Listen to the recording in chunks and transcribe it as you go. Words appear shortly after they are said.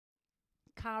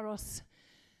Kairos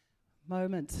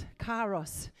moment.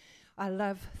 Kairos. I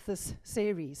love this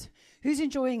series. Who's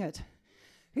enjoying it?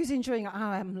 Who's enjoying it?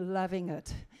 I am loving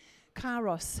it.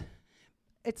 Kairos.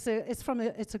 It's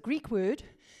a Greek word.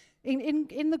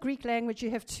 In the Greek language, you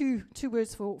have two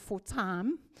words for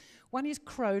time. One is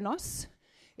chronos,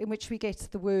 in which we get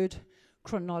the word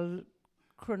chronology,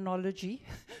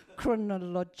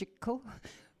 chronological.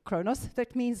 Chronos,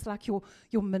 that means like your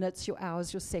minutes, your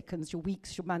hours, your seconds, your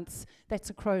weeks, your months.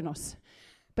 That's a chronos.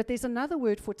 But there's another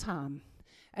word for time,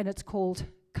 and it's called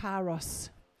kairos.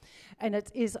 And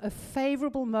it is a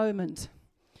favorable moment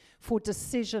for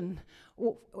decision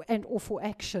or for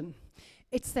action.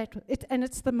 It's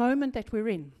the moment that we're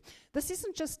in. This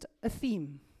isn't just a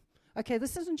theme. Okay,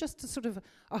 this isn't just a sort of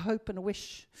a hope and a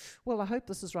wish. Well, I hope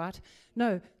this is right.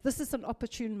 No, this is an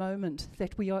opportune moment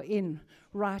that we are in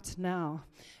right now.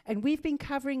 And we've been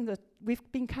covering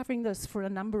this for a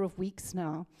number of weeks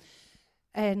now.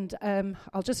 And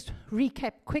I'll just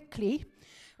recap quickly.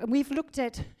 And we've looked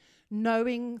at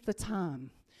knowing the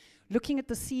time, looking at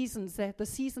the season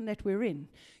that we're in.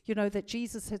 You know, that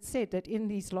Jesus had said that in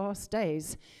these last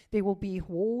days there will be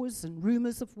wars and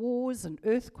rumors of wars and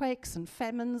earthquakes and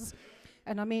famines.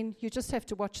 And I mean, you just have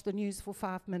to watch the news for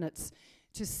 5 minutes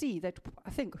to see that I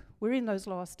think we're in those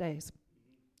last days.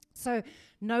 So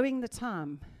knowing the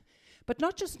time, but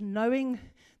not just knowing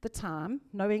the time,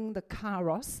 knowing the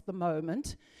kairos, the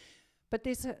moment, but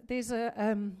there's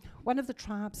one of the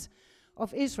tribes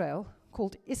of Israel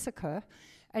called Issachar,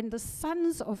 and the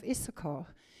sons of Issachar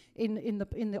in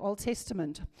the Old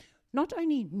Testament not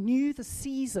only knew the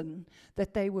season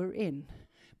that they were in,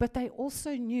 but they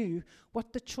also knew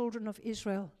what the children of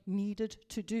Israel needed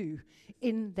to do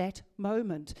in that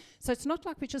moment. So it's not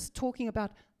like we're just talking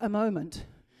about a moment.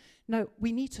 No,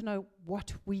 we need to know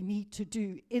what we need to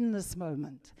do in this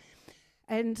moment.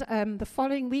 And the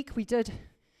following week we did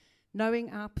knowing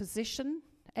our position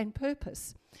and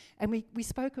purpose. And we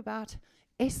spoke about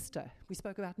Esther, we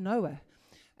spoke about Noah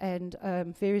and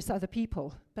various other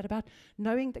people, but about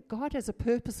knowing that God has a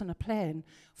purpose and a plan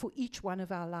for each one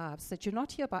of our lives, that you're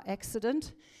not here by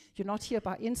accident, you're not here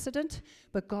by incident,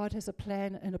 but God has a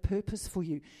plan and a purpose for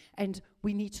you, and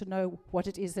we need to know what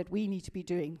it is that we need to be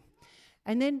doing.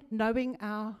 And then knowing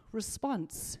our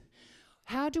response.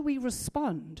 How do we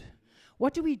respond?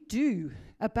 What do we do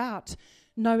about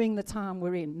knowing the time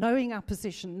we're in, knowing our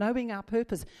position, knowing our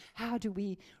purpose? How do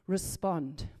we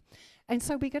respond? And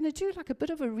so we're going to do like a bit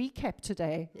of a recap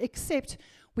today, except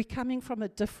we're coming from a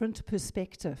different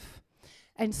perspective.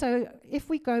 And so if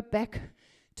we go back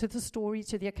to the story,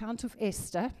 to the account of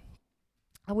Esther,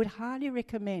 I would highly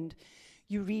recommend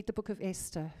you read the book of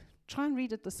Esther. Try and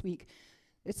read it this week.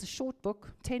 It's a short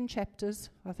book, 10 chapters,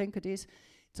 I think it is.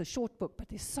 It's a short book, but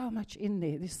there's so much in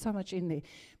there.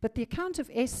 But the account of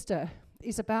Esther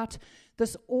is about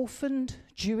this orphaned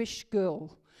Jewish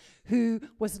girl who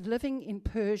was living in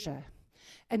Persia.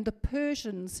 And the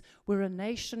Persians were a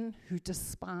nation who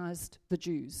despised the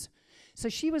Jews. So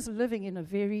she was living in a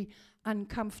very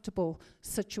uncomfortable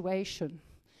situation.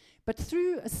 But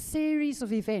through a series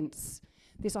of events,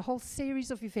 there's a whole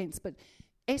series of events, but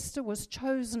Esther was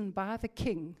chosen by the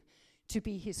king to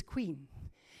be his queen.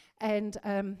 And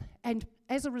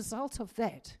as a result of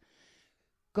that,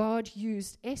 God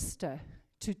used Esther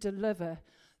to deliver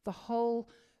the whole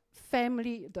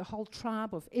family, the whole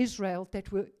tribe of Israel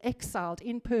that were exiled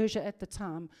in Persia at the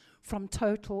time from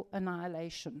total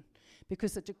annihilation,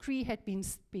 because a decree had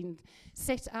been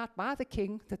set out by the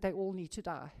king that they all need to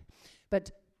die.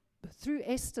 But through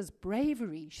Esther's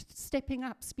bravery, stepping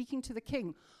up, speaking to the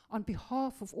king on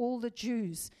behalf of all the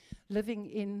Jews living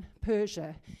in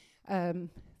Persia,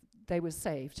 they were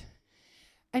saved.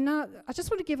 And now I just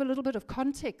want to give a little bit of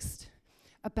context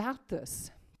about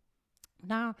this.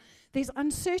 Now, there's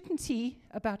uncertainty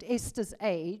about Esther's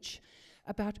age,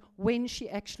 about when she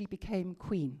actually became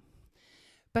queen.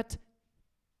 But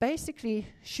basically,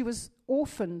 she was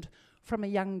orphaned from a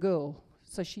young girl.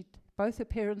 So both her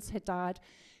parents had died.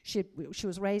 She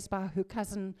was raised by her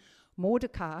cousin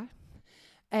Mordecai.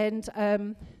 And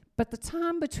but the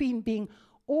time between being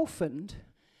orphaned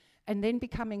and then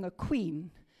becoming a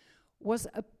queen was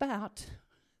about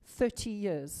 30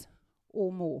 years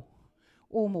or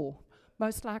more.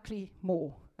 Most likely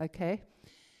more, okay?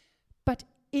 But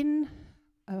in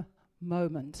a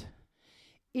moment,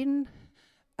 in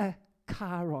a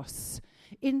kairos,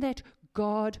 in that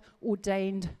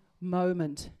God-ordained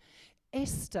moment,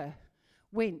 Esther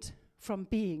went from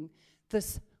being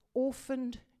this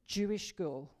orphaned Jewish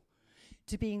girl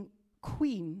to being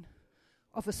queen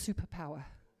of a superpower.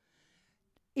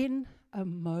 In a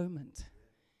moment.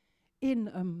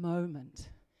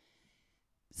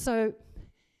 So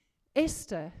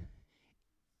Esther,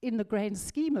 in the grand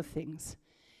scheme of things,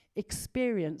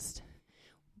 experienced,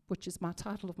 which is my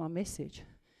title of my message,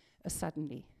 a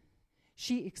suddenly.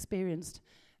 She experienced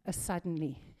a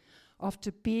suddenly.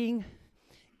 After being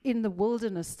in the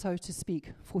wilderness, so to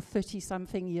speak, for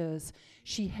 30-something years,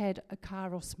 she had a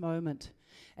kairos moment,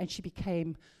 and she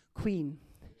became queen.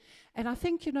 And I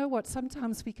think, you know what,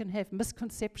 sometimes we can have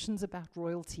misconceptions about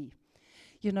royalty.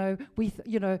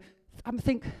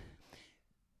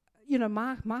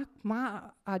 My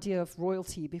idea of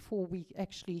royalty before we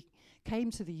actually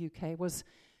came to the UK was,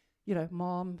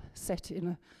 Mom sat in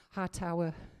a high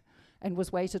tower and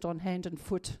was waited on hand and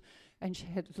foot, and she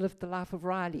had lived the life of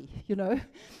Riley,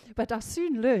 But I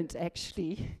soon learned,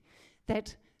 actually,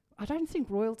 that I don't think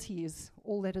royalty is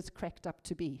all that it's cracked up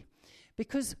to be.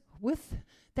 Because with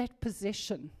that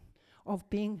possession of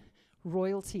being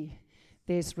royalty,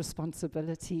 there's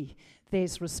responsibility.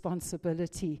 There's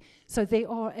responsibility. So there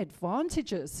are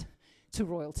advantages to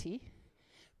royalty,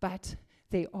 but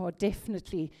there are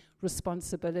definitely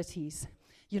responsibilities.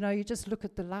 You just look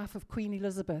at the life of Queen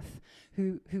Elizabeth,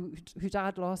 who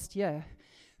died last year,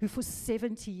 who for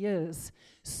 70 years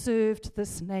served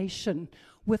this nation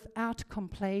without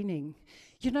complaining.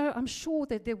 I'm sure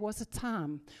that there was a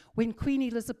time when Queen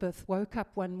Elizabeth woke up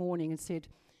one morning and said,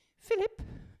 Philip,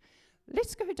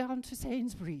 let's go down to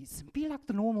Sainsbury's, be like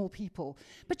the normal people.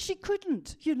 But she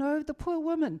couldn't, the poor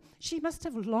woman. She must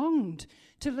have longed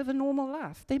to live a normal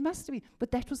life. They must have been,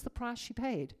 but that was the price she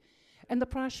paid. And the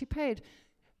price she paid,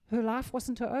 her life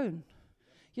wasn't her own.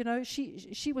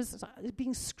 She was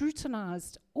being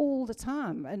scrutinized all the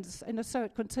time, and so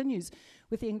it continues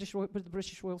with the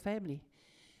British royal family.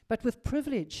 But with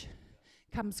privilege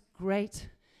comes great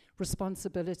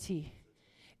responsibility.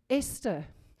 Esther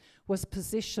was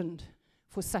positioned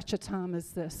for such a time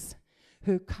as this,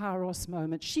 her kairos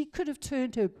moment. She could have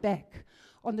turned her back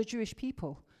on the Jewish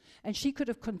people, and she could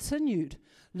have continued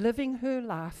living her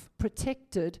life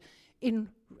protected in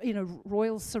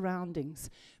royal surroundings,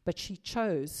 but she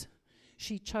chose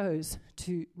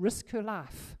to risk her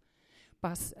life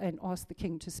and ask the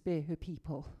king to spare her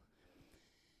people.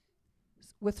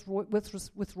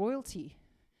 With royalty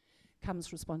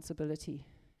comes responsibility.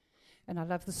 And I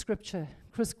love the scripture.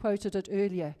 Chris quoted it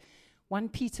earlier. 1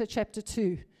 Peter chapter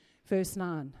 2, verse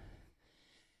 9.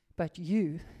 But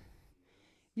you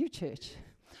church,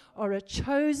 are a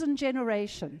chosen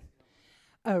generation,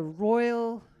 a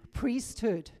royal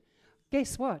priesthood.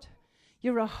 Guess what?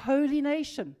 You're a holy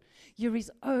nation. You're his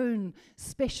own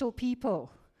special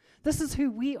people. This is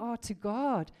who we are to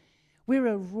God. We're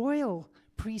a royal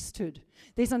priesthood.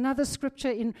 There's another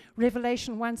scripture in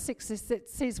Revelation 1:6 that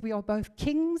says we are both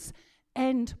kings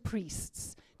and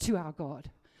priests to our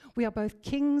God. We are both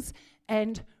kings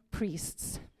and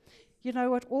priests. You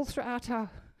know what? All throughout our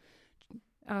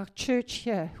church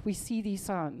here, we see these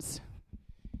signs.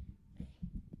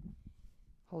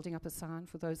 Holding up a sign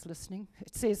for those listening.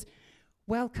 It says,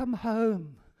 welcome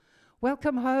home.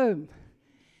 Welcome home.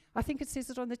 I think it says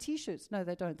it on the T-shirts. No,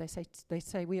 they don't. They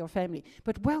say we are family.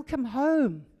 But welcome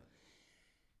home.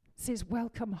 It says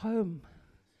welcome home.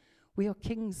 We are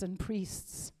kings and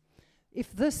priests.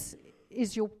 If this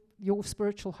is your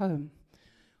spiritual home,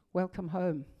 welcome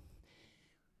home.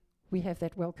 We have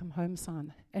that welcome home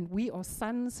sign. And we are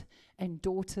sons and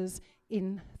daughters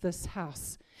in this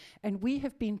house. And we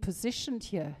have been positioned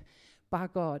here by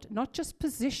God. Not just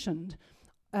positioned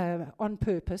on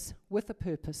purpose, with a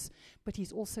purpose, but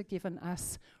he's also given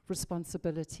us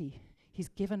responsibility. He's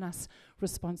given us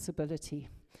responsibility.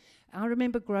 I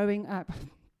remember growing up,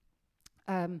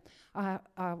 I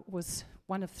was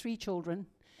one of 3 children,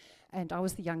 and I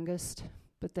was the youngest,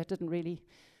 but that didn't really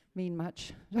mean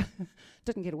much.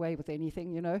 Didn't get away with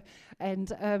anything, you know. And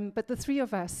but the 3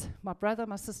 of us, my brother,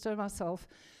 my sister, and myself,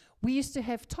 we used to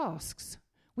have tasks.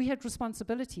 We had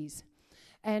responsibilities.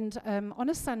 And on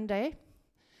a Sunday,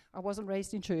 I wasn't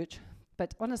raised in church,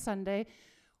 but on a Sunday,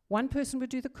 one person would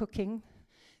do the cooking,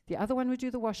 the other one would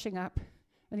do the washing up,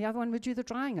 and the other one would do the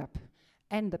drying up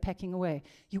and the packing away.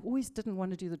 You always didn't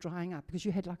want to do the drying up because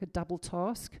you had like a double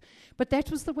task. But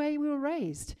that was the way we were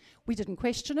raised. We didn't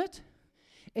question it.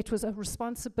 It was a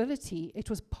responsibility. It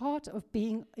was part of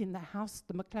being in the house,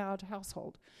 the McLeod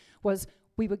household, was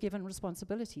we were given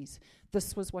responsibilities.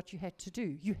 This was what you had to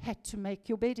do. You had to make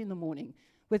your bed in the morning,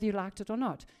 whether you liked it or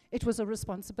not. It was a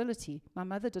responsibility. My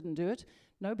mother didn't do it.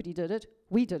 Nobody did it.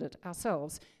 We did it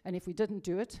ourselves. And if we didn't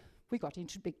do it, we got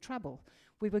into big trouble.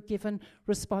 We were given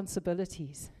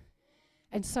responsibilities.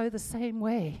 And so the same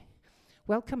way.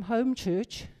 Welcome home,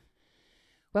 church.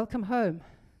 Welcome home.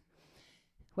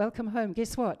 Welcome home.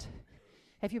 Guess what?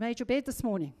 Have you made your bed this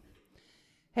morning?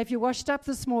 Have you washed up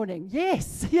this morning?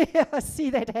 Yes. Yeah, I see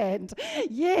that hand.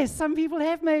 Yes, some people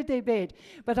have made their bed.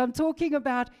 But I'm talking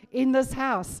about in this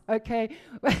house, okay?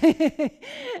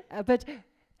 But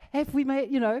have we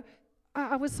made,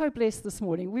 I was so blessed this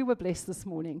morning. We were blessed this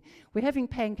morning. We're having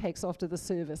pancakes after the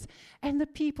service. And the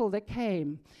people that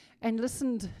came and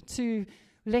listened to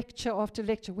lecture after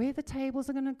lecture, where the tables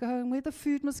are going to go and where the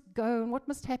food must go and what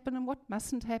must happen and what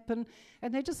mustn't happen.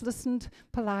 And they just listened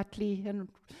politely and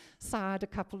sighed a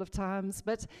couple of times.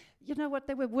 But you know what?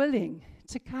 They were willing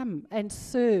to come and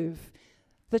serve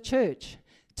the church,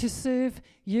 to serve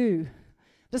you.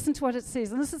 Listen to what it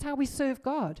says. And this is how we serve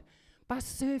God, by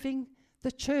serving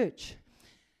the church.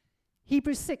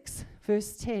 Hebrews 6,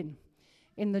 verse 10,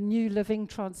 in the New Living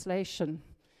Translation.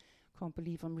 Can't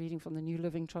believe I'm reading from the New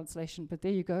Living Translation, but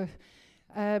there you go.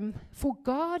 For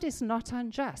God is not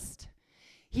unjust.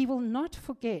 He will not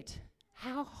forget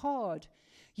how hard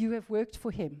you have worked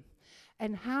for him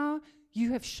and how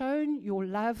you have shown your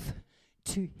love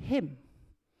to him.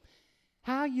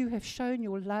 How you have shown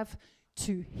your love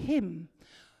to him.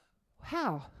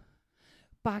 How?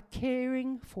 By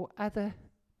caring for other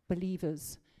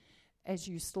believers, as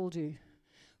you still do.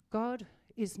 God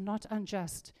is not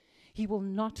unjust. He will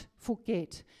not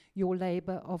forget your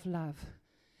labor of love.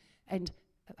 And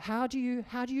how do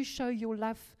you show your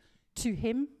love to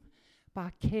him?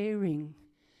 By caring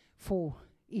for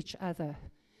each other.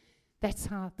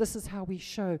 This is how we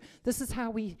show. This is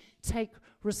how we take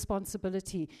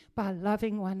responsibility, by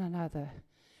loving one another,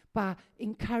 by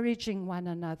encouraging one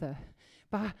another,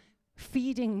 by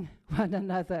feeding one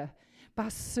another, by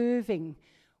serving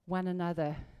one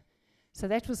another. So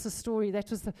that was the story. That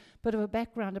was the bit of a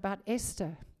background about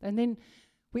Esther. And then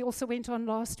we also went on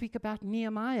last week about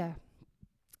Nehemiah.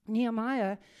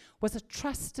 Nehemiah was a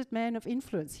trusted man of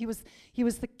influence. He was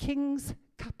the king's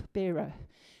cupbearer.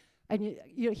 And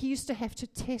he used to have to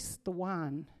test the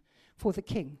wine for the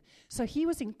king. So he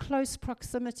was in close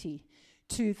proximity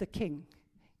to the king.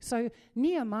 So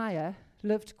Nehemiah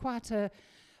lived quite a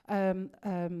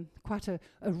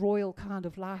royal kind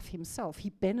of life himself. He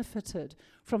benefited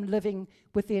from living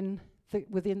within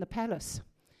the palace.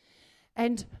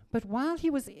 But while he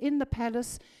was in the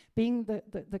palace, being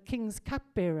the king's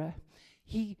cupbearer,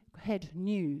 he had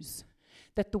news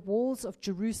that the walls of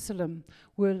Jerusalem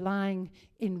were lying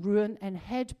in ruin and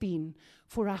had been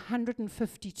for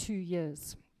 152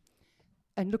 years.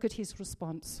 And look at his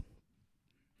response.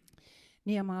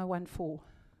 Nehemiah 1:4.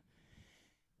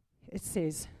 It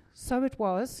says, "So it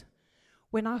was,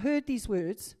 when I heard these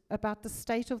words about the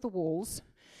state of the walls,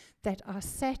 that I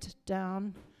sat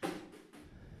down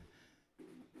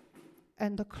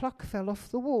and the clock fell off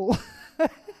the wall."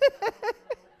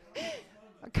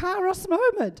 A Kairos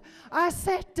moment. I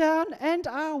sat down and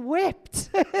I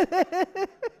wept.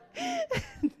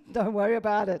 Don't worry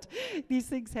about it. These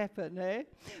things happen, eh?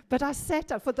 But I sat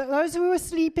down. For those who were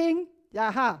sleeping,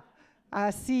 aha, I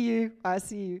see you.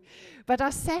 But I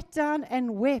sat down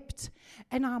and wept,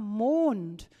 and I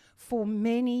mourned for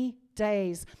many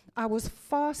days. I was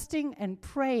fasting and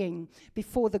praying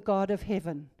before the God of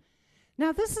heaven.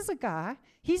 Now, this is a guy,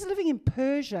 he's living in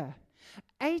Persia,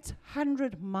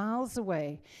 800 miles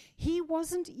away. He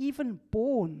wasn't even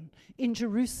born in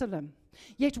Jerusalem.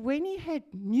 Yet when he had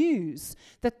news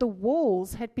that the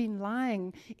walls had been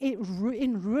lying in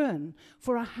ruin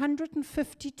for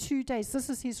 152 days, this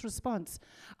is his response.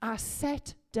 I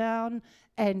sat down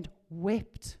and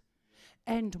wept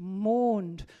and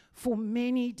mourned for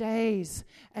many days,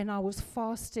 and I was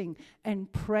fasting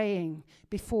and praying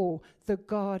before the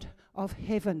God of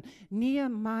heaven.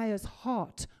 Nehemiah's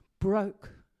heart broke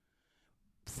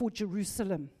for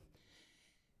Jerusalem.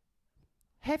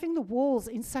 Having the walls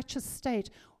in such a state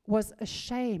was a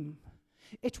shame.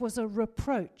 It was a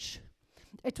reproach.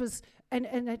 It was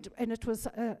it was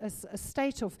a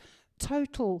state of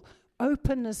total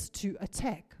openness to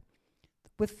attack.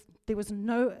 There was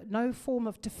no form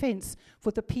of defense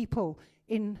for the people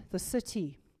in the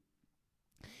city.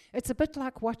 It's a bit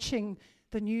like watching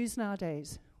the news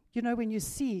nowadays. You know, when you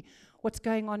see what's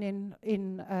going on in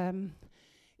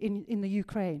the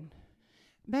Ukraine.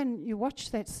 Man, you watch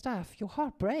that stuff, your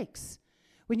heart breaks.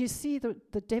 When you see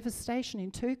the devastation in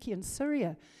Turkey and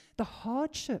Syria, the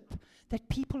hardship that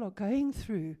people are going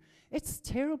through, it's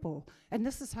terrible. And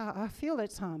this is how I feel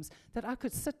at times, that I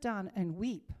could sit down and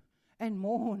weep and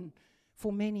mourn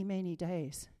for many, many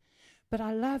days. But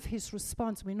I love his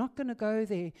response. We're not going to go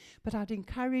there, but I'd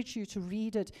encourage you to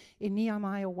read it in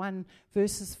Nehemiah 1,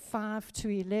 verses 5 to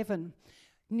 11.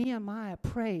 Nehemiah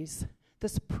prays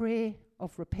this prayer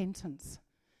of repentance.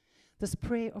 This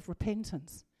prayer of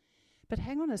repentance. But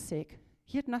hang on a sec.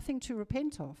 He had nothing to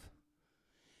repent of.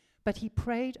 But he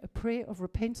prayed a prayer of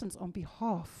repentance on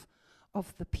behalf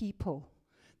of the people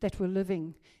that were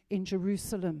living in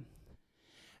Jerusalem.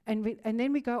 And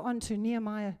then we go on to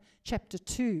Nehemiah chapter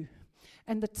 2.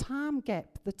 And the time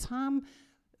gap, the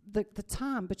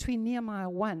time between Nehemiah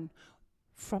 1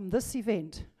 from this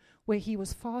event where he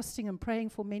was fasting and praying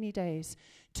for many days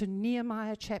to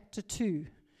Nehemiah chapter 2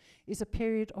 is a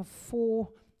period of 4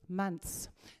 months.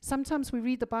 Sometimes we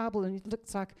read the Bible and it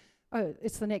looks like, oh,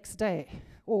 it's the next day,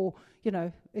 or,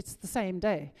 it's the same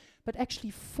day. But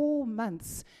actually 4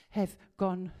 months have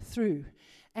gone through.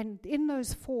 And in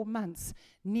those 4 months,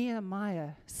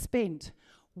 Nehemiah spent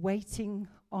waiting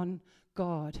on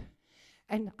God.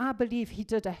 And I believe he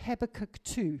did a Habakkuk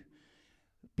 2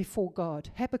 before God.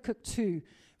 Habakkuk 2,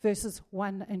 verses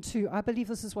 1 and 2. I believe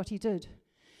this is what he did.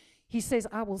 He says,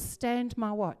 I will stand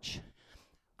my watch.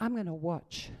 I'm going to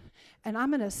watch. And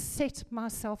I'm going to set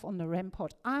myself on the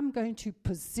rampart. I'm going to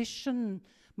position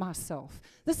myself.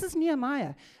 This is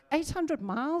Nehemiah, 800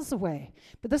 miles away.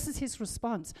 But this is his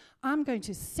response. I'm going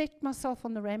to set myself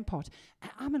on the rampart.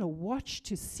 And I'm going to watch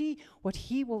to see what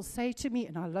he will say to me.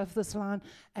 And I love this line.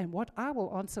 And what I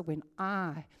will answer when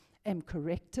I am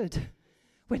corrected.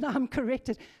 When I'm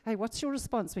corrected. Hey, what's your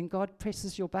response when God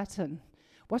presses your button?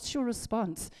 What's your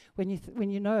response when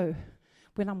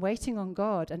when I'm waiting on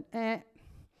God and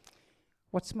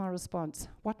what's my response?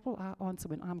 What will I answer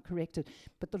when I'm corrected?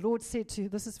 But the Lord said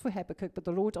this is for Habakkuk, but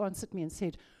the Lord answered me and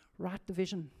said, write the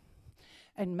vision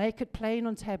and make it plain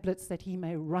on tablets that he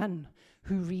may run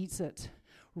who reads it.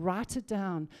 Write it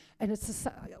down. And it's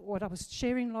what I was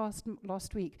sharing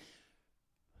last week.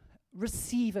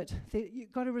 Receive it.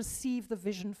 You've got to receive the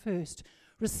vision first.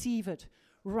 Receive it.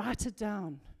 Write it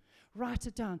down. Write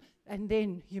it down. And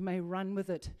then you may run with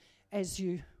it as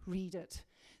you read it.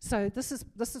 So this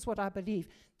is what I believe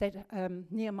that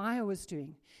Nehemiah was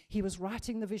doing. He was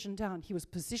writing the vision down. He was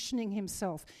positioning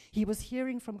himself. He was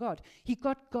hearing from God. He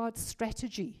got God's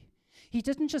strategy. He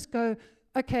didn't just go,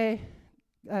 okay,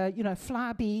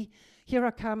 fly bee, here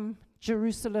I come,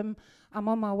 Jerusalem, I'm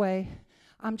on my way.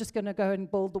 I'm just going to go and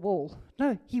build the wall.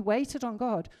 No, he waited on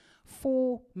God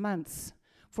 4 months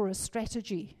for a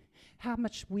strategy. How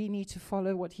much we need to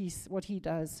follow what he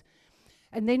does.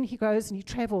 And then he goes and he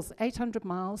travels 800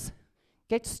 miles,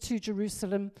 gets to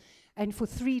Jerusalem, and for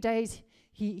 3 days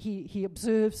he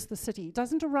observes the city. He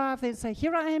doesn't arrive there and say,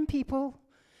 here I am, people.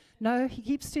 No, he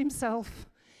keeps to himself.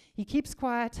 He keeps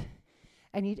quiet,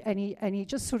 and he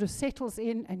just sort of settles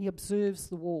in and he observes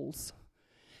the walls.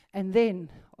 And then,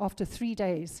 after 3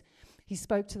 days, he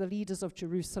spoke to the leaders of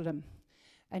Jerusalem.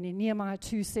 And in Nehemiah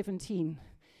 2:17,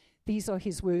 these are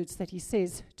his words that he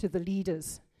says to the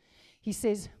leaders. He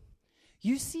says,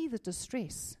 you see the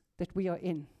distress that we are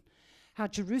in, how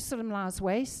Jerusalem lies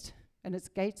waste and its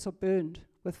gates are burned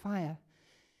with fire.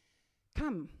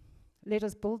 Come, let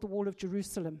us build the wall of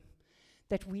Jerusalem,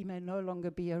 that we may no longer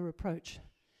be a reproach.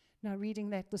 Now, reading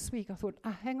that this week, I thought,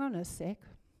 hang on a sec.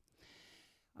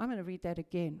 I'm going to read that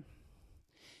again.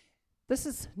 This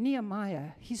is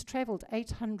Nehemiah. He's traveled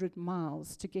 800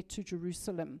 miles to get to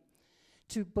Jerusalem,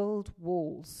 to build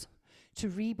walls, to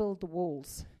rebuild the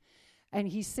walls. And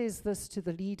he says this to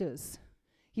the leaders.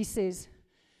 He says,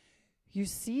 you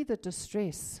see the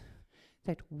distress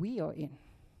that we are in.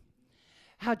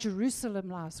 How Jerusalem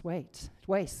lies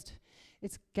waste.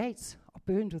 Its gates are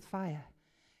burned with fire.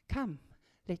 Come,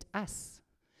 let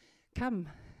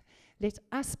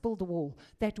us build a wall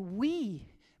that we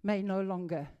may no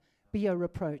longer be a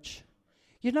reproach.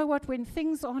 You know what? When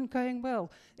things aren't going well,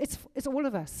 it's all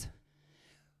of us.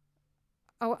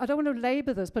 I don't want to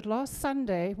labor this, but last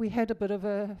Sunday we had a bit of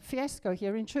a fiasco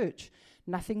here in church.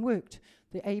 Nothing worked.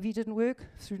 The AV didn't work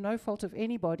through no fault of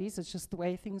anybody's. It's just the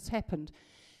way things happened.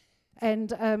 And,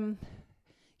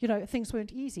 things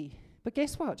weren't easy. But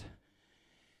guess what?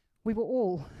 We were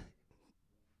all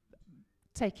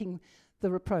taking the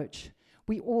reproach.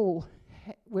 We all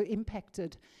were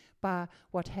impacted by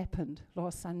what happened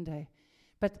last Sunday.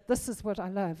 But this is what I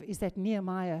love, is that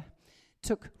Nehemiah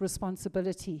took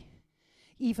responsibility.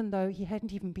 Even though he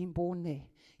hadn't even been born there,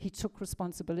 he took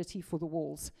responsibility for the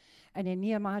walls. And in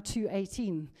Nehemiah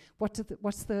 2:18,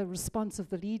 what's the response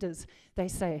of the leaders? They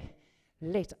say,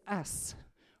 let us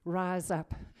rise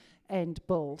up and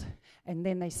build. And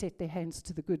then they set their hands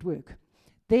to the good work.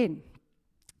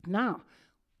 Now,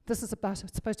 this is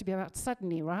it's supposed to be about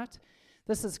suddenly, right?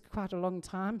 This is quite a long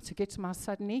time to get to my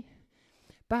suddenly.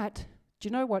 But do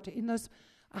you know what? In those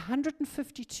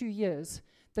 152 years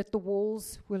that the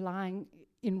walls were lying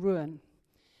in ruin,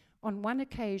 on one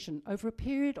occasion, over a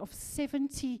period of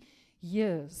 70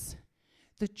 years,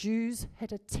 the Jews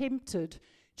had attempted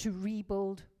to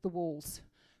rebuild the walls,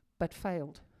 but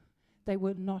failed. they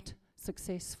were not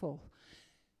successful.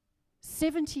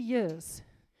 70 years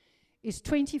is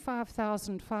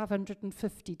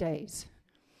 25,550 days.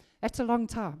 That's a long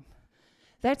time.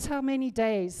 That's how many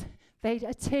days they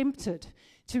attempted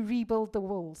to rebuild the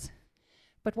walls.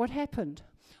 But what happened?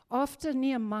 After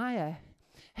Nehemiah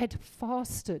had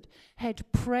fasted,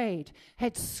 had prayed,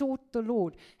 had sought the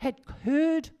Lord, had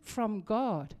heard from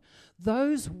God,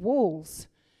 those walls,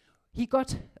 he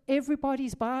got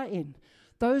everybody's buy-in.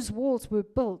 Those walls were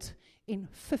built in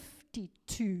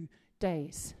 52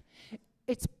 days.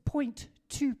 It's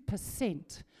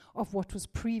 0.2% of what was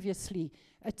previously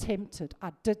attempted.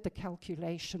 I did the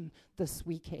calculation this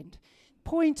weekend.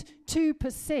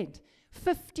 0.2%,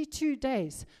 52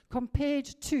 days compared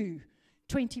to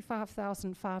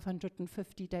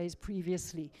 25,550 days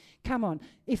previously. Come on,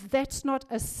 if that's not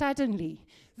a suddenly,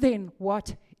 then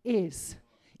what is?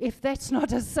 If that's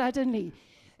not a suddenly,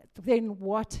 then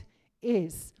what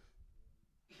is?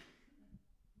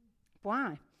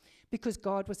 Why? Because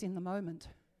God was in the moment.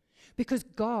 Because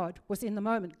God was in the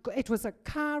moment. It was a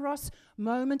kairos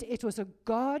moment. It was a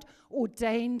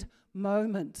God-ordained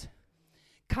moment.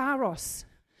 Kairos,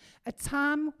 a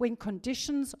time when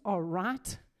conditions are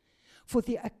right for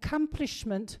the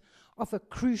accomplishment of a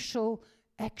crucial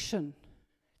action.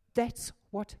 That's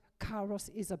what kairos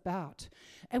is about.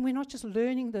 And we're not just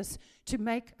learning this to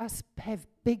make us have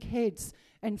big heads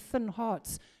and thin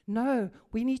hearts. No,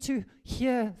 we need to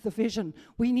hear the vision.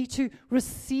 We need to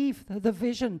receive the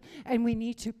vision, and we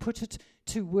need to put it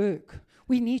to work.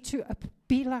 We need to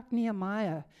be like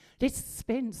Nehemiah. Let's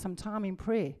spend some time in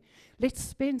prayer. Let's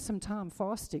spend some time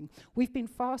fasting. We've been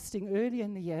fasting early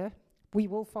in the year. We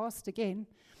will fast again,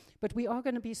 but we are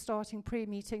going to be starting prayer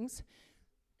meetings.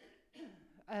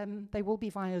 They will be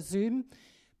via Zoom,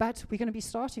 but we're going to be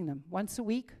starting them once a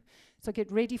week. So get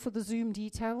ready for the Zoom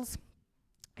details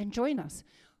and join us.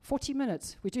 40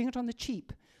 minutes. We're doing it on the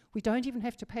cheap. We don't even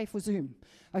have to pay for Zoom.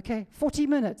 Okay, 40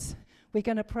 minutes. We're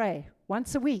going to pray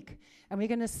once a week, and we're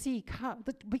going to see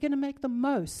we're going to make the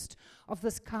most of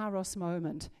this kairos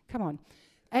moment. Come on.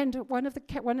 And one of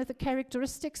the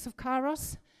characteristics of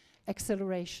kairos,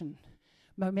 acceleration,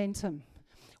 momentum.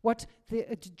 What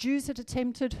the Jews had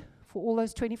attempted for all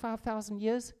those 25,000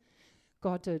 years,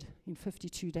 God did in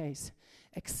 52 days.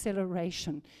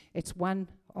 Acceleration. It's one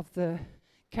of the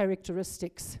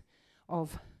characteristics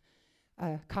of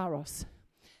kairos.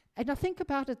 And I think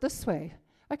about it this way.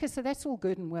 Okay, so that's all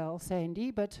good and well, Sandy,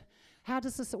 but how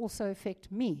does this also affect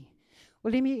me?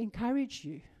 Well, let me encourage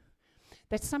you.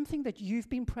 That's something that you've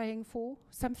been praying for,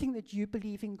 something that you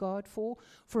believe in God for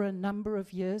a number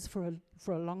of years, for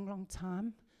a long, long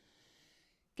time.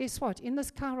 Guess what? In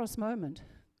this kairos moment,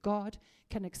 God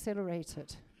can accelerate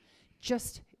it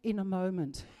just in a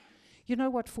moment. You know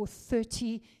what? For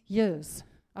 30 years,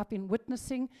 I've been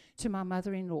witnessing to my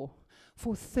mother-in-law.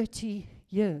 For 30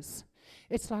 years.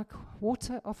 It's like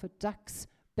water off a duck's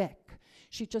back.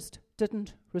 She just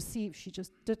didn't receive. She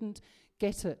just didn't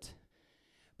get it.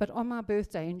 But on my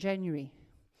birthday in January,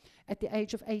 at the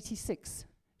age of 86,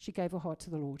 she gave her heart to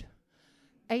the Lord.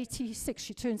 86.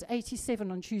 She turns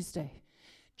 87 on Tuesday.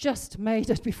 Just made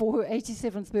it before her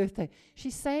 87th birthday.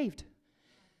 She's saved.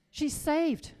 She's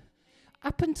saved.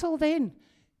 Up until then,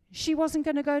 she wasn't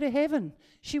going to go to heaven.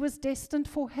 She was destined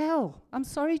for hell. I'm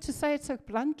sorry to say it so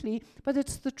bluntly, but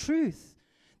it's the truth.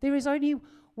 There is only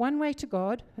one way to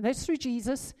God, and that's through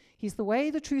Jesus. He's the way,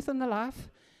 the truth, and the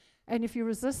life. And if you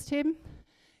resist him,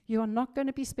 you are not going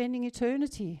to be spending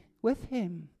eternity with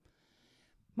him.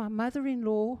 My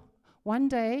mother-in-law, one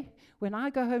day, when I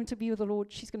go home to be with the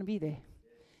Lord, she's going to be there.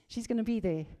 She's going to be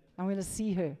there. I'm going to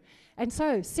see her. And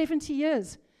so, 70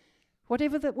 years,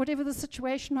 whatever the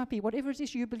situation might be, whatever it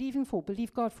is you're believing for,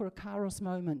 believe God for a kairos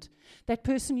moment. That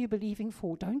person you're believing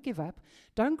for, don't give up.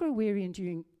 Don't grow weary in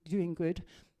doing good,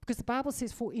 because the Bible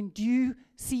says for in due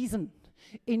season,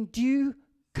 in due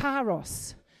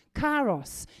kairos,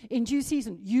 in due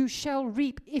season, you shall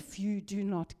reap if you do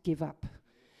not give up.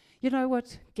 You know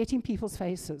what? Get in people's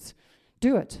faces.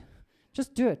 Do it.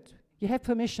 Just do it. You have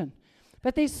permission.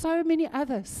 But there's so many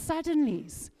other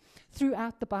suddenlies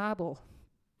throughout the Bible.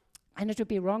 And it would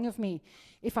be wrong of me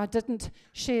if I didn't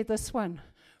share this one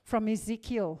from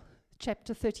Ezekiel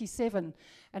chapter 37.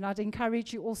 And I'd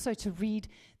encourage you also to read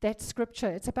that scripture.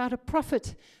 It's about a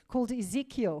prophet called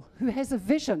Ezekiel who has a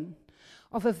vision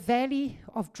of a valley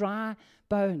of dry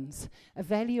bones. A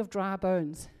valley of dry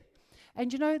bones.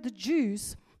 And you know, the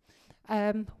Jews,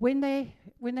 when they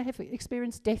have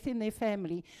experienced death in their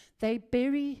family, they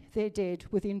bury their dead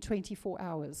within 24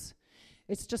 hours.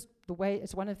 It's just the way,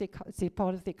 it's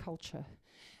part of their culture.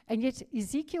 And yet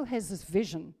Ezekiel has this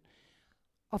vision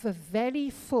of a valley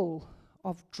full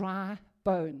of dry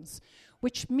bones,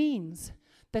 which means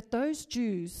that those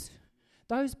Jews,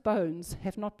 those bones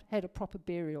have not had a proper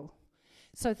burial.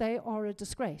 So they are a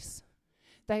disgrace.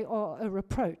 They are a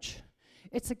reproach.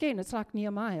 It's like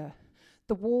Nehemiah.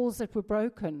 The walls that were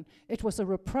broken, it was a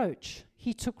reproach.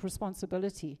 He took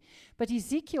responsibility. But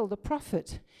Ezekiel, the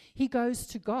prophet, he goes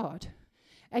to God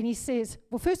and he says,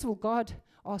 well, first of all, God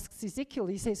asks Ezekiel,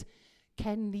 he says,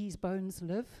 can these bones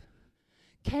live?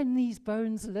 Can these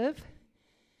bones live?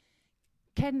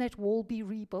 Can that wall be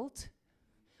rebuilt?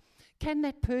 Can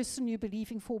that person you're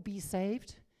believing for be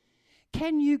saved?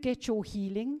 Can you get your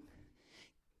healing?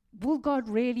 Will God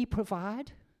really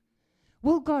provide?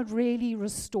 Will God really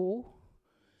restore?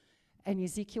 And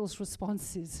Ezekiel's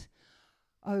response is,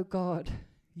 oh God,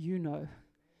 you know.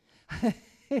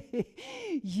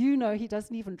 You know. He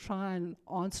doesn't even try and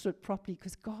answer it properly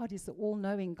because God is the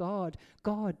all-knowing God.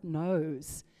 God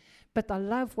knows. But I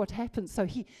love what happens.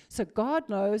 So God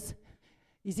knows,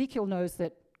 Ezekiel knows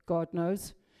that God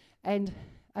knows, and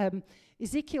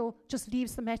Ezekiel just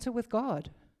leaves the matter with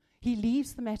God. He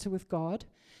leaves the matter with God,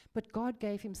 but God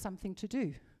gave him something to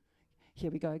do. Here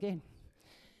we go again.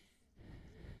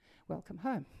 Welcome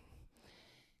home.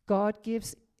 God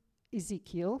gives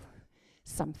Ezekiel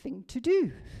something to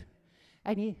do.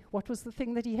 And what was the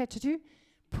thing that he had to do?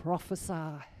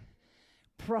 Prophesy.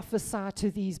 Prophesy to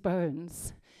these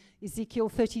bones. Ezekiel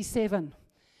 37.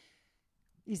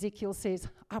 Ezekiel says,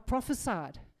 I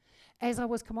prophesied as I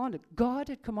was commanded. God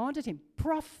had commanded him,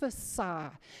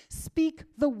 prophesy, speak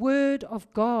the word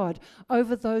of God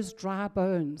over those dry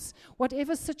bones.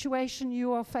 Whatever situation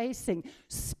you are facing,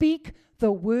 speak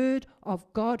the word of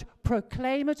God,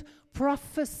 proclaim it,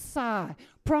 prophesy,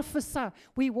 prophesy.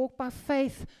 We walk by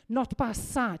faith, not by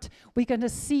sight. We're going to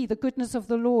see the goodness of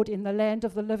the Lord in the land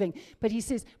of the living. But he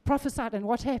says, prophesy, and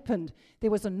what happened?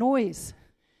 There was a noise,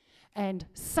 and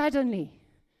suddenly,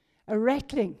 a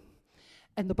rattling,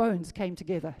 and the bones came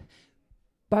together,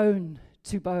 bone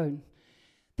to bone.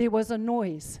 There was a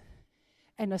noise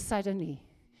and a suddenly.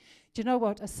 Do you know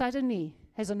what? A suddenly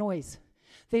has a noise.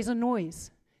 There's a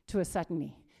noise to a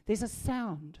suddenly. There's a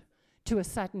sound to a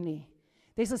suddenly.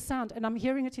 There's a sound, and I'm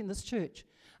hearing it in this church.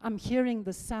 I'm hearing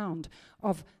the sound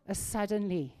of a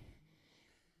suddenly.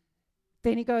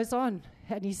 Then he goes on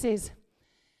and he says,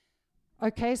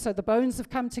 okay, so the bones have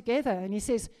come together, and he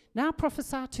says, now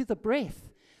prophesy to the breath.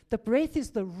 The breath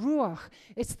is the Ruach.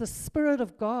 It's the Spirit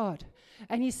of God.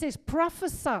 And he says,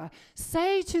 prophesy.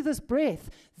 Say to this breath,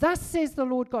 thus says the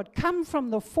Lord God, come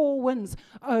from the four winds,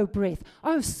 O breath.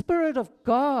 O Spirit of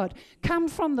God, come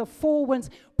from the four winds.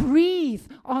 Breathe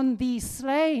on these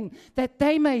slain that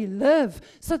they may live.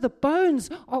 So the bones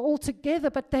are all together,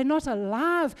 but they're not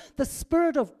alive. The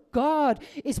Spirit of God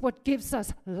is what gives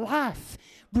us life.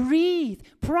 Breathe,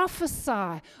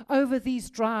 prophesy over these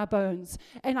dry bones.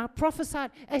 And I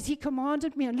prophesied as he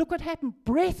commanded me. And look what happened.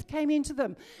 Breath came into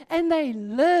them. And they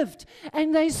lived.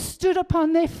 And they stood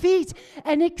upon their feet.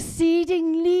 An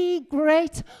exceedingly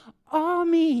great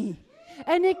army.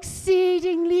 An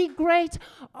exceedingly great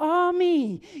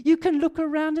army. You can look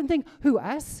around and think, who,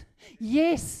 us?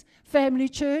 Yes, Family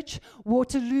Church,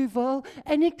 Waterlooville.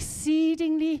 An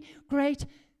exceedingly great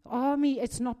army.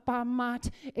 It's not by might,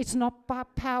 it's not by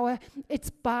power, it's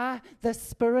by the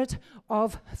Spirit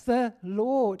of the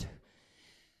Lord.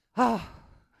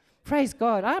 Praise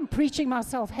God. I'm preaching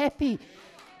myself happy.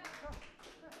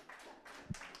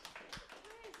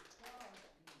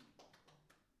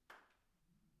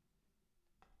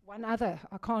 One other,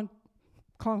 I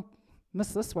can't miss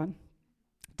this one.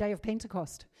 Day of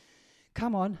Pentecost.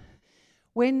 Come on.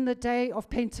 When the day of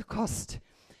Pentecost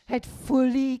had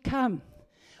fully come,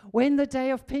 when the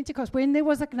day of Pentecost, when there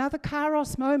was another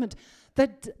Kairos moment,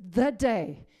 the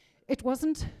day, it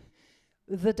wasn't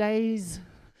the days,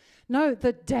 no,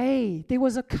 the day, there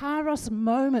was a Kairos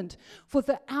moment for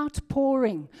the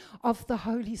outpouring of the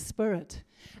Holy Spirit.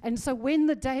 And so when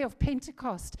the day of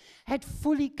Pentecost had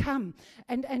fully come,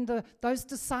 and those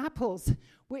disciples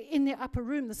were in the upper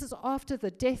room, this is after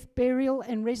the death, burial,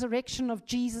 and resurrection of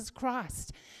Jesus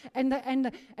Christ, and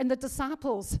the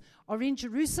disciples are in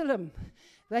Jerusalem.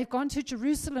 They've gone to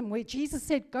Jerusalem where Jesus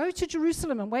said, go to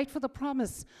Jerusalem and wait for the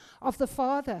promise of the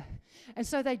Father. And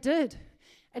so they did.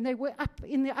 And they were up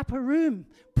in the upper room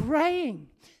praying,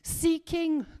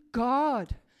 seeking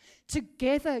God,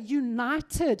 together,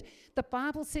 united. The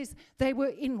Bible says they were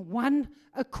in one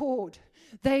accord.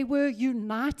 They were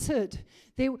united.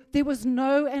 There was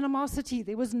no animosity.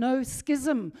 There was no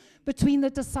schism between the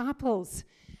disciples.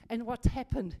 And what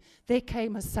happened? There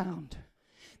came a sound.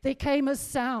 There came a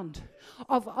sound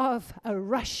of a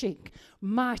rushing,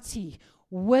 mighty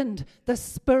wind, the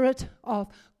Spirit of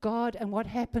God. And what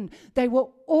happened? They were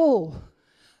all,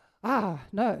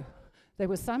 no, there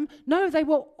were some. No, they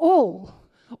were all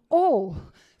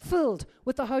filled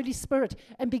with the Holy Spirit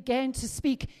and began to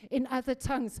speak in other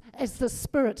tongues as the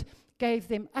Spirit gave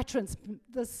them utterance.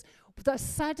 The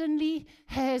suddenly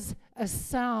has a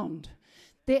sound.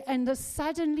 And the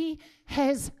suddenly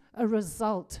has a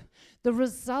result. The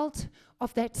result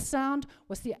of that sound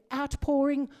was the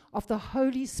outpouring of the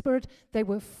Holy Spirit. They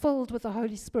were filled with the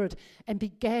Holy Spirit and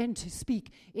began to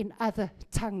speak in other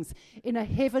tongues, in a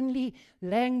heavenly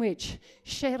language.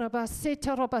 Something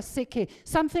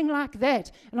like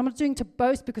that. And I'm not doing to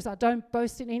boast, because I don't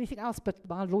boast in anything else but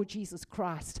my Lord Jesus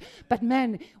Christ. But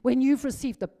man, when you've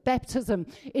received the baptism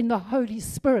in the Holy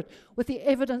Spirit with the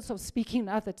evidence of speaking in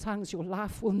other tongues, your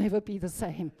life will never be the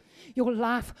same. Your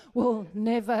life will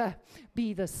never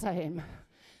be the same.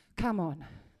 Come on.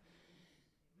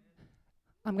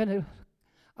 I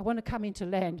want to come into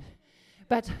land,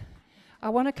 but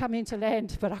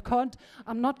I can't.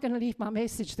 I'm not going to leave my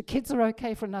message. The kids are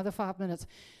okay for another 5 minutes.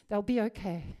 They'll be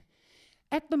okay.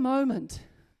 At the moment,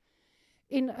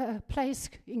 in a place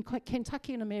in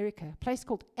Kentucky in America, a place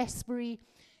called Asbury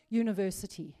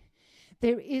University,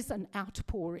 there is an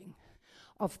outpouring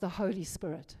of the Holy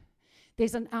Spirit.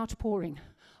 There's an outpouring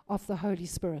of the Holy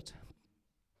Spirit.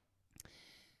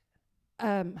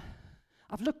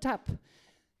 I've looked up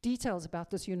details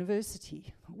about this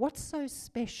university. What's so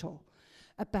special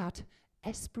about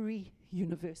Asbury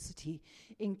University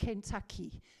in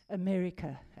Kentucky,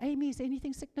 America? Amy, is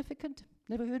anything significant?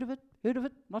 Never heard of it? Heard of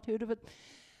it? Not heard of it?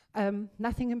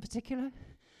 Nothing in particular?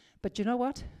 But you know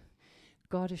what?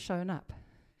 God has shown up.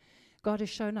 God has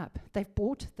shown up. They've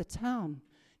brought the town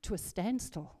to a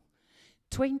standstill.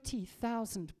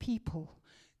 20,000 people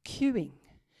queuing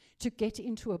to get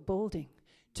into a building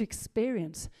to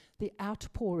experience the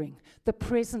outpouring, the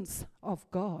presence of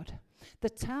God. The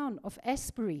town of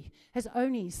Asbury has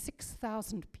only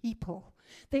 6,000 people.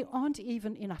 There aren't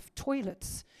even enough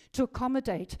toilets to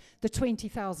accommodate the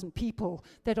 20,000 people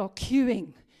that are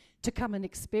queuing to come and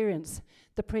experience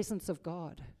the presence of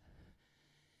God.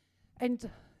 And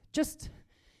just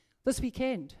this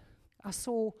weekend, I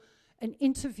saw an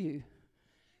interview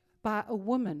by a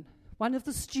woman, one of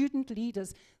the student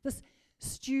leaders. This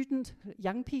student,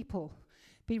 young people,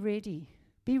 be ready.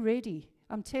 Be ready.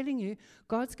 I'm telling you,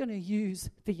 God's going to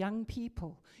use the young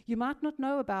people. You might not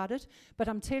know about it, but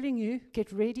I'm telling you,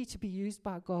 get ready to be used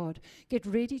by God. Get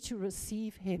ready to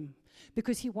receive Him,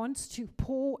 because He wants to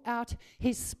pour out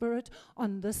His Spirit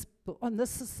on this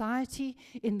society,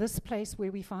 in this place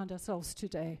where we find ourselves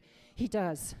today. He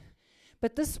does.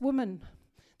 But this woman,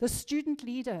 the student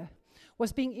leader,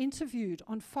 was being interviewed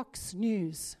on Fox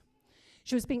News.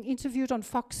 She was being interviewed on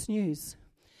Fox News.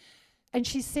 And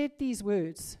she said these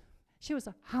words. She was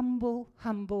a humble,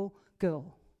 humble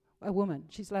girl, a woman.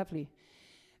 She's lovely.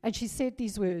 And she said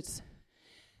these words.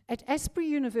 At Asbury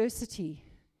University,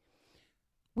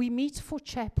 we meet for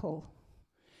chapel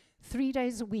 3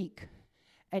 days a week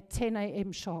at 10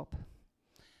 a.m. sharp.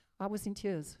 I was in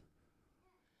tears.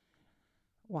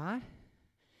 Why?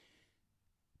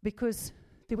 Because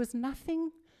there was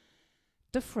nothing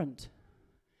different.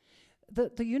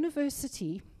 The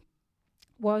university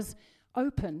was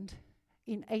opened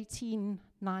in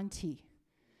 1890.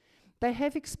 They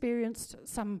have experienced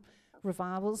some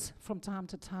revivals from time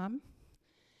to time,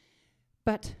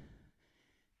 but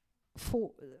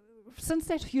since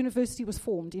that university was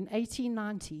formed in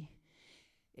 1890,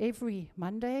 every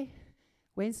Monday,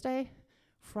 Wednesday,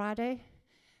 Friday,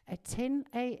 at 10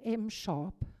 a.m.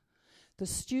 sharp, the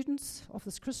students of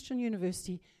this Christian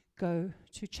university go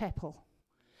to chapel.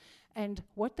 And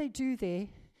what they do there,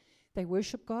 they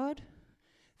worship God,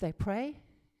 they pray,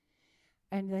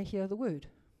 and they hear the word.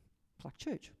 It's like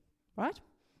church, right?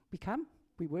 We come,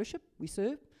 we worship, we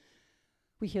serve,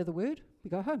 we hear the word, we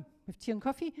go home. We have tea and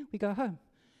coffee, we go home.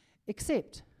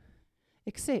 Except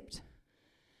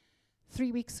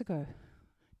 3 weeks ago,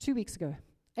 2 weeks ago,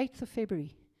 8th of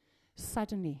February,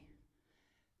 suddenly,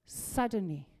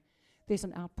 there's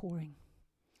an outpouring.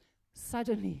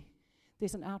 Suddenly,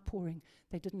 there's an outpouring.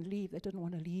 They didn't leave. They didn't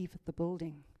want to leave the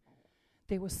building.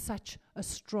 There was such a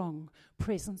strong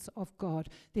presence of God.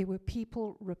 There were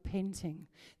people repenting.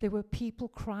 There were people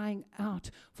crying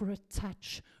out for a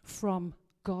touch from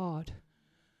God.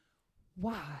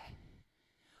 Why?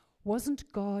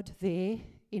 Wasn't God there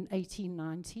in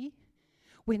 1890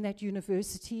 when that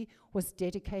university was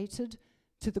dedicated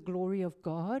to the glory of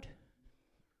God?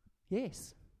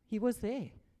 Yes, He was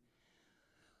there.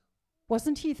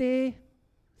 Wasn't He there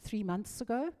 3 months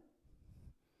ago?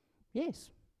 Yes,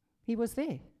 He was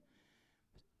there.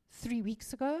 3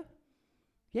 weeks ago?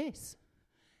 Yes,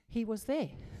 He was there.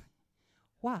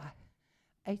 Why?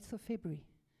 8th of February.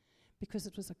 Because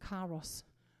it was a kairos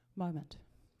moment.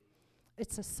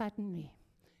 It's a suddenly,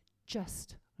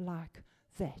 just like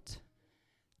that.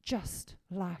 Just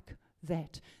like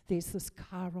that. There's this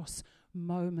kairos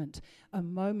moment, a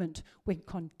moment when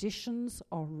conditions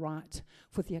are right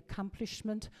for the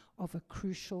accomplishment of a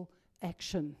crucial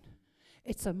action.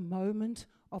 It's a moment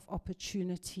of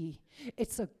opportunity.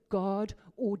 It's a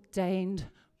God-ordained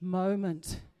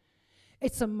moment.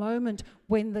 It's a moment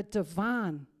when the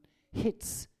divine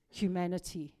hits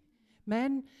humanity.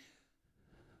 Man,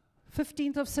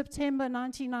 15th of September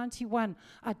 1991,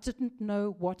 I didn't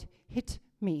know what hit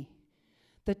me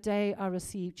the day I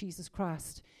received Jesus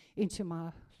Christ into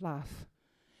my life.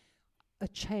 A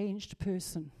changed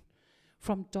person,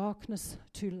 from darkness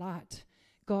to light.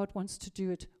 God wants to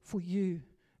do it for you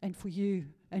and for you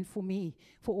and for me,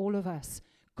 for all of us.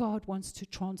 God wants to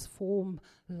transform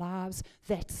lives.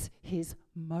 That's his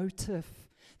motive.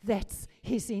 That's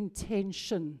his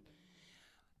intention.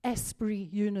 Asbury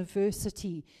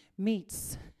University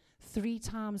meets 3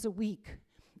 times a week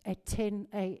at 10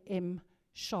 a.m.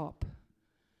 sharp.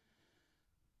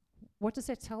 What does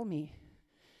that tell me?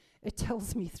 It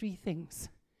tells me 3 things.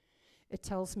 It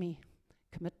tells me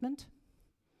commitment,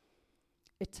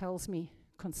 it tells me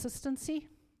consistency,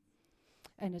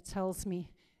 and it tells me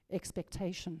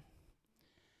expectation.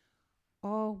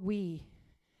 How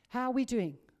are we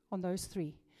doing on those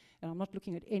 3? And I'm not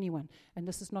looking at anyone, and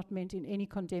this is not meant in any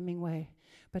condemning way,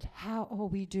 but how are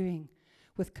we doing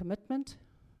with commitment,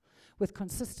 with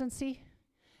consistency,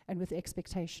 and with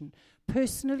expectation?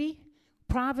 Personally,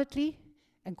 privately,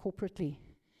 and corporately.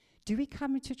 Do we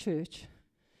come into church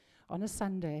on a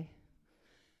Sunday?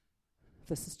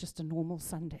 This is just a normal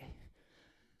Sunday.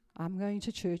 I'm going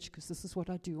to church because this is what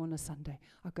I do on a Sunday.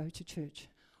 I go to church.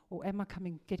 Or am I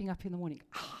getting up in the morning?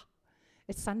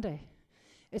 It's Sunday.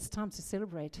 It's time to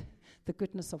celebrate the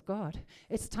goodness of God.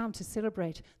 It's time to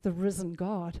celebrate the risen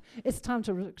God. It's time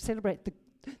to celebrate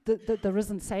the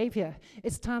risen Savior.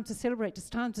 It's time to celebrate. It's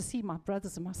time to see my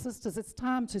brothers and my sisters. It's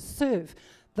time to serve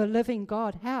the living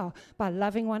God. How? By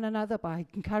loving one another, by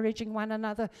encouraging one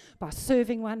another, by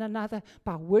serving one another,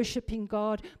 by worshiping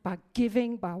God, by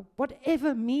giving, by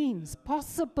whatever means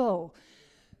possible.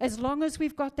 As long as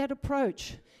we've got that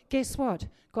approach, guess what?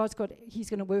 He's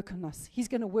going to work on us. He's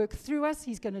going to work through us.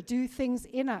 He's going to do things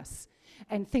in us,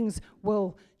 and things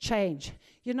will change.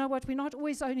 You know what? We're not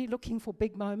always only looking for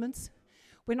big moments.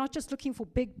 We're not just looking for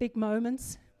big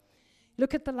moments.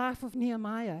 Look at the life of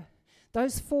Nehemiah.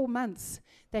 Those 4 months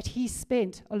that he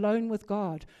spent alone with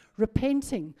God,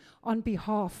 repenting on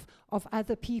behalf of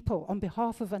other people, on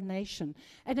behalf of a nation.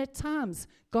 And at times,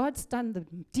 God's done the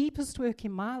deepest work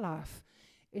in my life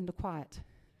in the quiet.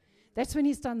 That's when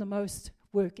he's done the most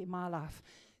work in my life.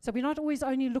 So we're not always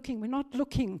only looking, we're not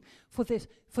looking for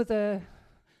the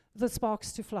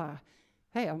sparks to fly.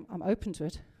 Hey, I'm open to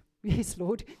it. Yes,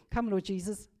 Lord. Come, Lord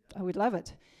Jesus. I would love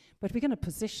it. But we're going to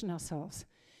position ourselves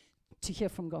to hear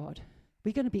from God.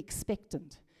 We're going to be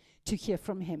expectant to hear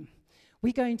from him.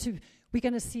 We're going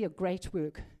to see a great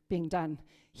work being done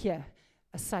here,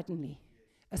 a suddenly.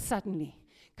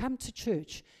 Come to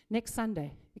church next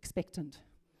Sunday, expectant.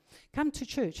 Come to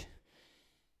church,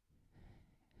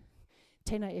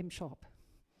 10 a.m. sharp.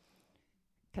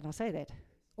 Can I say that?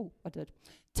 Oh, I did.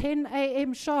 10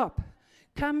 a.m. sharp.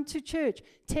 Come to church,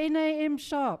 10 a.m.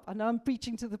 sharp. I know I'm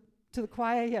preaching to the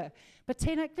choir here, but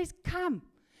 10 a.m., let's come.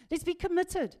 Let's be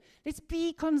committed. Let's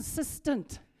be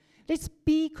consistent. Let's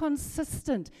be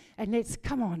consistent. And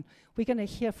come on. We're going to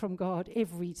hear from God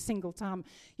every single time.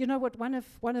 You know what one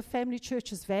of Family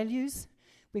Church's values?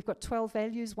 We've got 12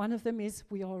 values. One of them is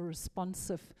we are a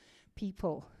responsive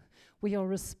people. We are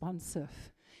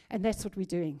responsive. And that's what we're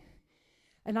doing.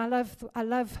 And I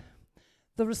love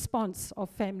the response of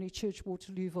Family Church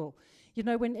Waterlooville. You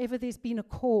know, whenever there's been a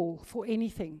call for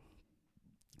anything,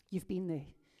 you've been there.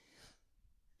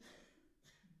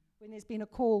 When there's been a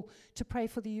call to pray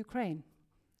for the Ukraine,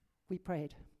 we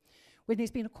prayed. When there's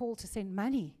been a call to send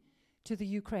money to the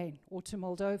Ukraine or to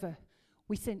Moldova,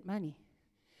 we sent money.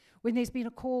 When there's been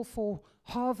a call for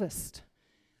harvest,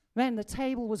 man, the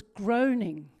table was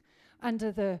groaning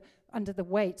under the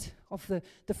weight of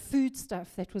the food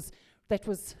stuff that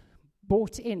was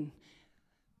brought in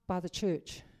by the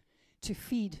church to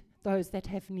feed those that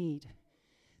have need.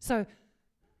 So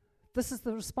this is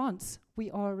the response. We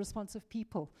are a responsive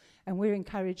people, and we're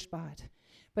encouraged by it.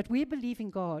 But we're believing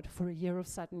God for a year of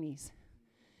suddenlies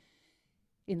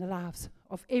in the lives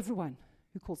of everyone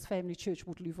who calls Family Church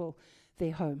Waterlooville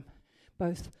their home,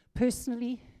 both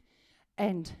personally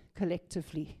and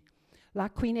collectively.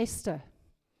 Like Queen Esther,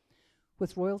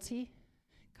 with royalty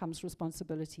comes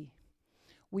responsibility.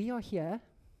 We are here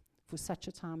for such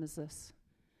a time as this.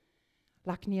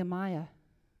 Like Nehemiah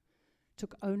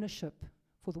took ownership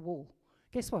for the wall.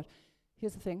 Guess what?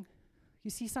 Here's the thing. You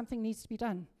see something needs to be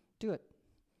done, do it.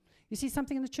 You see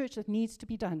something in the church that needs to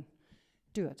be done,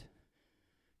 do it.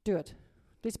 Do it.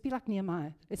 Let's be like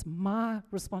Nehemiah. It's my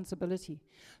responsibility.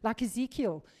 Like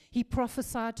Ezekiel, he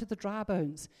prophesied to the dry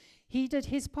bones. He did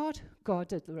his part, God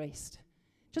did the rest.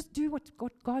 Just do what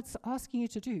God's asking you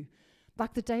to do.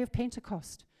 Like the day of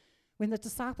Pentecost, when the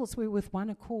disciples were with one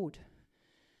accord,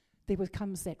 there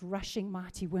comes that rushing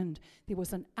mighty wind. There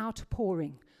was an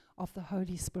outpouring of the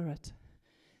Holy Spirit.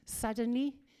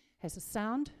 Suddenly has a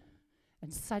sound,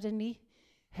 and suddenly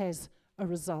has a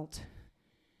result.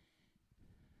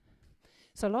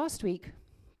 So last week,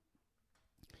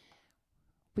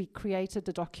 we created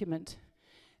a document,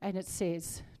 and it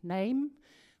says name,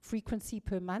 frequency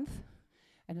per month,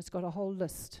 and it's got a whole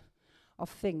list of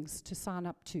things to sign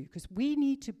up to, because we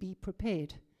need to be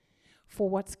prepared for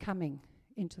what's coming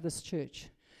into this church.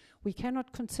 We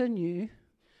cannot continue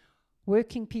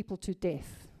working people to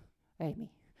death,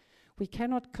 Amy. We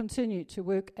cannot continue to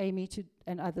work Amy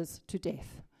and others to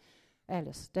death.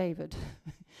 Alice, David,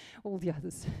 all the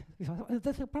others.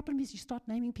 The problem is you start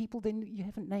naming people, then you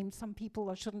haven't named some people.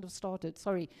 I shouldn't have started.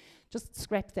 Sorry, just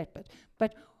scrap that bit.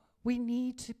 But we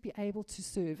need to be able to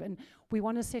serve, and we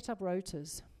want to set up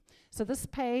rotas. So this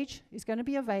page is going to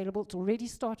be available. It's already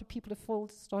started. People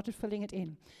have started filling it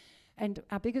in. And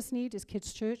our biggest need is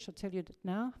Kids Church. I'll tell you that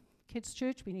now. Kids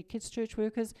Church. We need Kids Church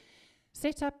workers.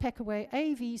 Set up, pack away,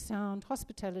 AV, sound,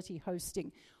 hospitality,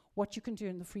 hosting, what you can do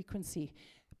in the frequency.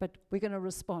 But we're going to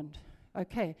respond.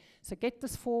 Okay, so get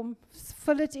this form,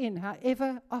 fill it in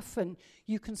however often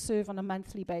you can serve on a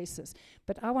monthly basis.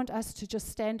 But I want us to just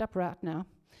stand up right now,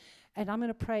 and I'm going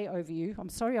to pray over you. I'm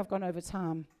sorry I've gone over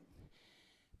time,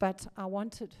 but I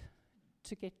wanted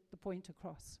to get the point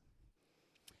across.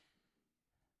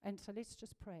 And so let's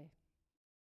just pray.